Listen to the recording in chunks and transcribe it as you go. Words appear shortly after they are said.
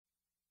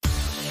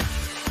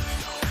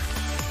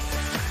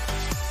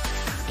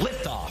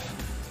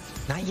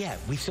Not yet.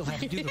 We still have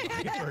to do the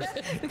rocket first.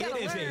 It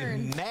is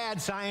a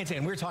mad science,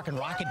 and we're talking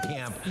rocket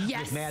camp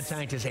with mad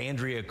scientist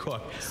Andrea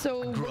Cook.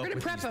 So we're going to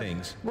prep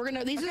them.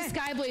 These are the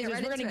Sky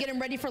Blazers. We're going to get them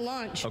ready for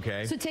launch.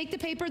 Okay. So take the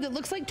paper that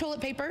looks like toilet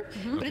paper,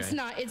 but it's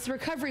not. It's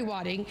recovery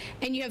wadding,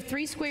 and you have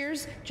 3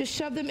 squares. Just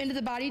shove them into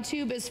the body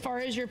tube as far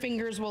as your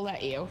fingers will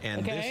let you.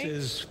 And this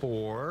is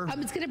for?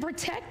 It's going to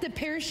protect the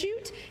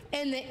parachute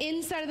and the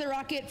inside of the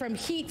rocket from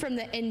heat from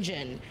the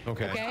engine.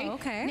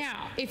 Okay.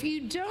 Now, if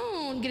you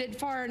don't get it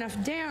far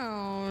enough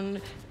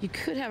down, you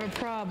could have a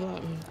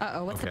problem.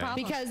 Uh-oh, what's the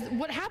problem? Because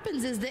what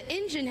happens is the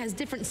engine has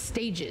different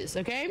stages,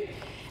 okay?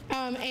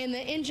 And the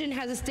engine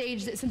has a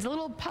stage that sends a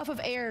little puff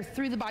of air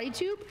through the body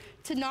tube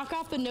to knock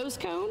off the nose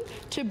cone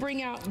to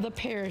bring out the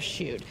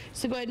parachute.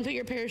 So go ahead and put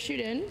your parachute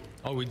in.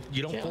 Oh,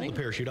 you don't fold the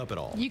parachute up at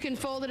all? You can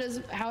fold it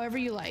as however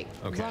you like,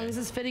 as long as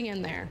it's fitting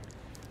in there.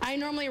 I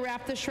normally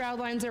wrap the shroud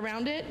lines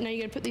around it. Now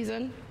you gotta put these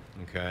in.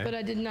 Okay. But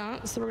I did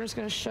not, so we're just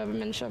gonna shove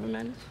them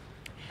in.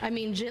 I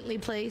mean, gently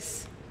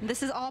place.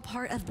 This is all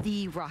part of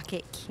the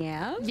rocket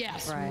camp?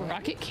 Yes,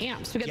 rocket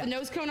camps. We got the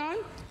nose cone on.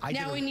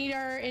 Now we need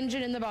our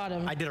engine in the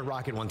bottom. I did a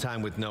rocket one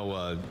time with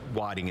no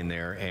wadding in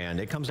there, and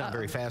it comes out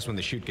very fast when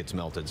the chute gets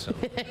melted. So,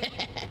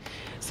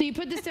 so you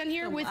put this down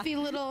here with the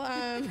little,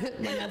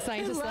 mad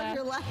scientist laugh,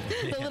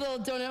 the little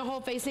donut hole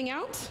facing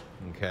out.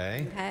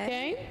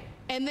 Okay.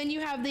 And then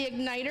you have the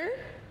igniter,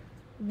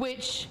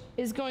 which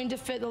is going to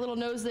fit, the little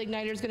nose of the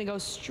igniter is going to go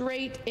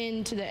straight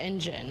into the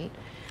engine.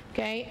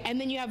 Okay, and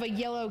then you have a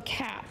yellow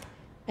cap.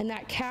 And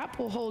that cap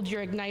will hold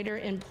your igniter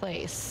in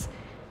place.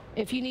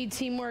 If you need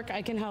teamwork,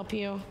 I can help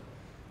you.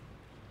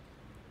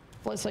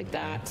 Just like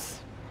that.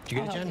 Did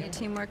you get it, Jen?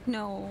 Teamwork?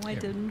 No, I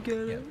didn't get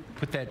it.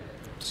 Put that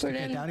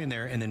down in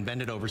there and then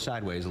bend it over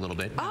sideways a little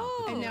bit.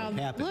 And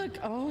now look.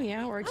 Oh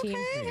yeah, we're a team.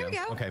 Okay, there we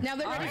go. Okay. Now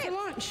they're ready for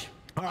launch.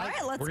 All right,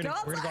 let's go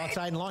outside. We're gonna go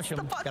outside and launch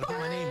them. Got to put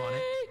my name on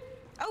it.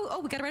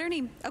 Oh, we got to write our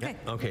name. Okay.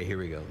 Yep. Okay, here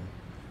we go.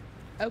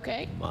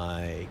 Okay.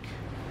 Mike.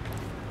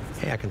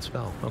 Hey, I can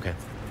spell. Okay.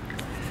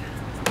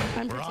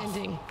 I'm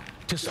pretending.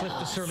 To slip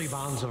the surly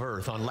bonds of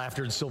Earth on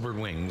laughter's silvered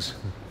wings.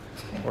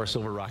 Or a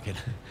silver rocket.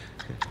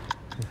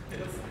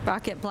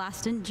 Rocket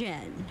blasting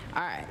Jen.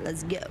 All right,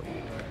 let's go.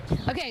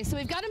 Okay, so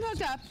we've got them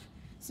hooked up.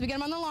 So we got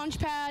them on the launch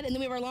pad, and then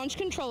we have our launch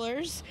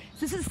controllers.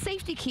 So this is the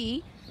safety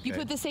key. You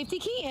put the safety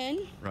key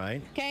in.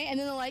 Right. Okay, and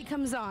then the light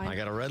comes on. I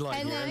got a red light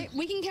here. And then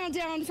we can count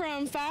down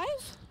from 5.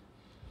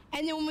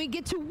 And then when we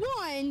get to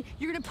 1,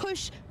 you're going to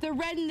push the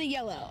red and the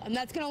yellow. And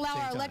that's going to allow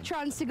our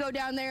electrons to go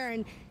down there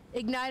and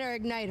ignite our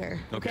igniter.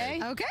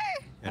 Okay? Okay.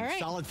 And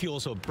solid fuel,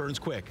 so it burns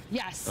quick.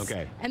 Yes.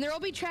 Okay. And there will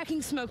be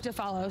tracking smoke to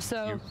follow,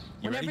 so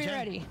whenever you're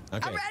ready.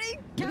 Okay. I'm ready.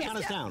 Count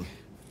us down.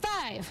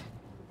 5,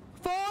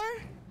 4,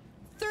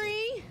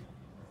 3,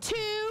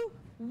 2,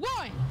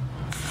 1.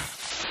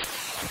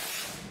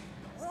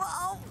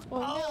 Whoa.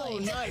 Oh,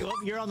 no.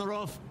 Well, you're on the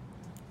roof.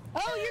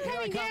 Oh, you're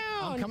coming down.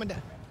 I'm coming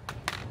down.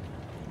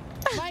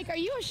 Mike, are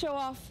you a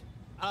show-off?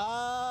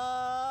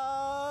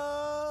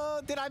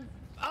 Did I?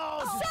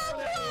 Oh,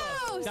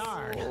 so close.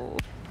 Darn.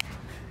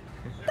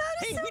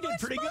 Hey, we did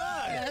pretty good.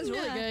 Yeah, that was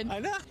really good. I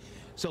know.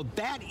 So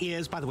that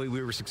is, by the way,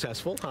 we were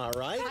successful. All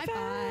right. High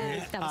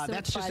five. That was so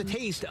that's fun. just a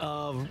taste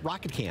of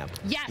rocket camp.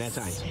 Yes. That's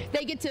nice.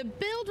 They get to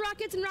build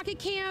rockets in rocket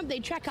camp. They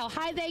track how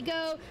high they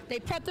go. They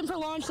prep them for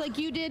launch like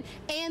you did,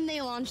 and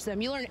they launch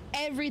them. You learn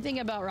everything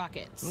about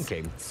rockets.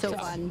 Okay. So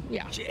fun.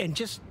 Yeah. And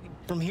just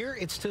from here,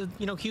 it's to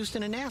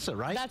Houston and NASA,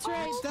 right? That's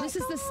right. This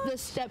is the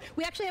step.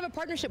 We actually have a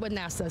partnership with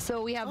NASA,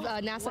 so we have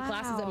NASA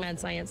classes at Mad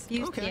Science.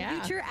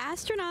 Future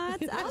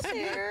astronauts out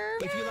there.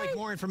 If you'd like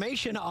more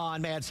information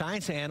on Mad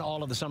Science and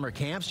all of the summer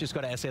camps, just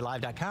go to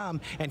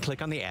SALive.com and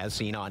click on the As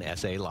Seen on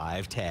SA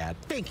Live tab.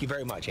 Thank you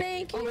very much.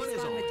 Thank you.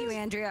 Always fun with you,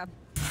 Andrea.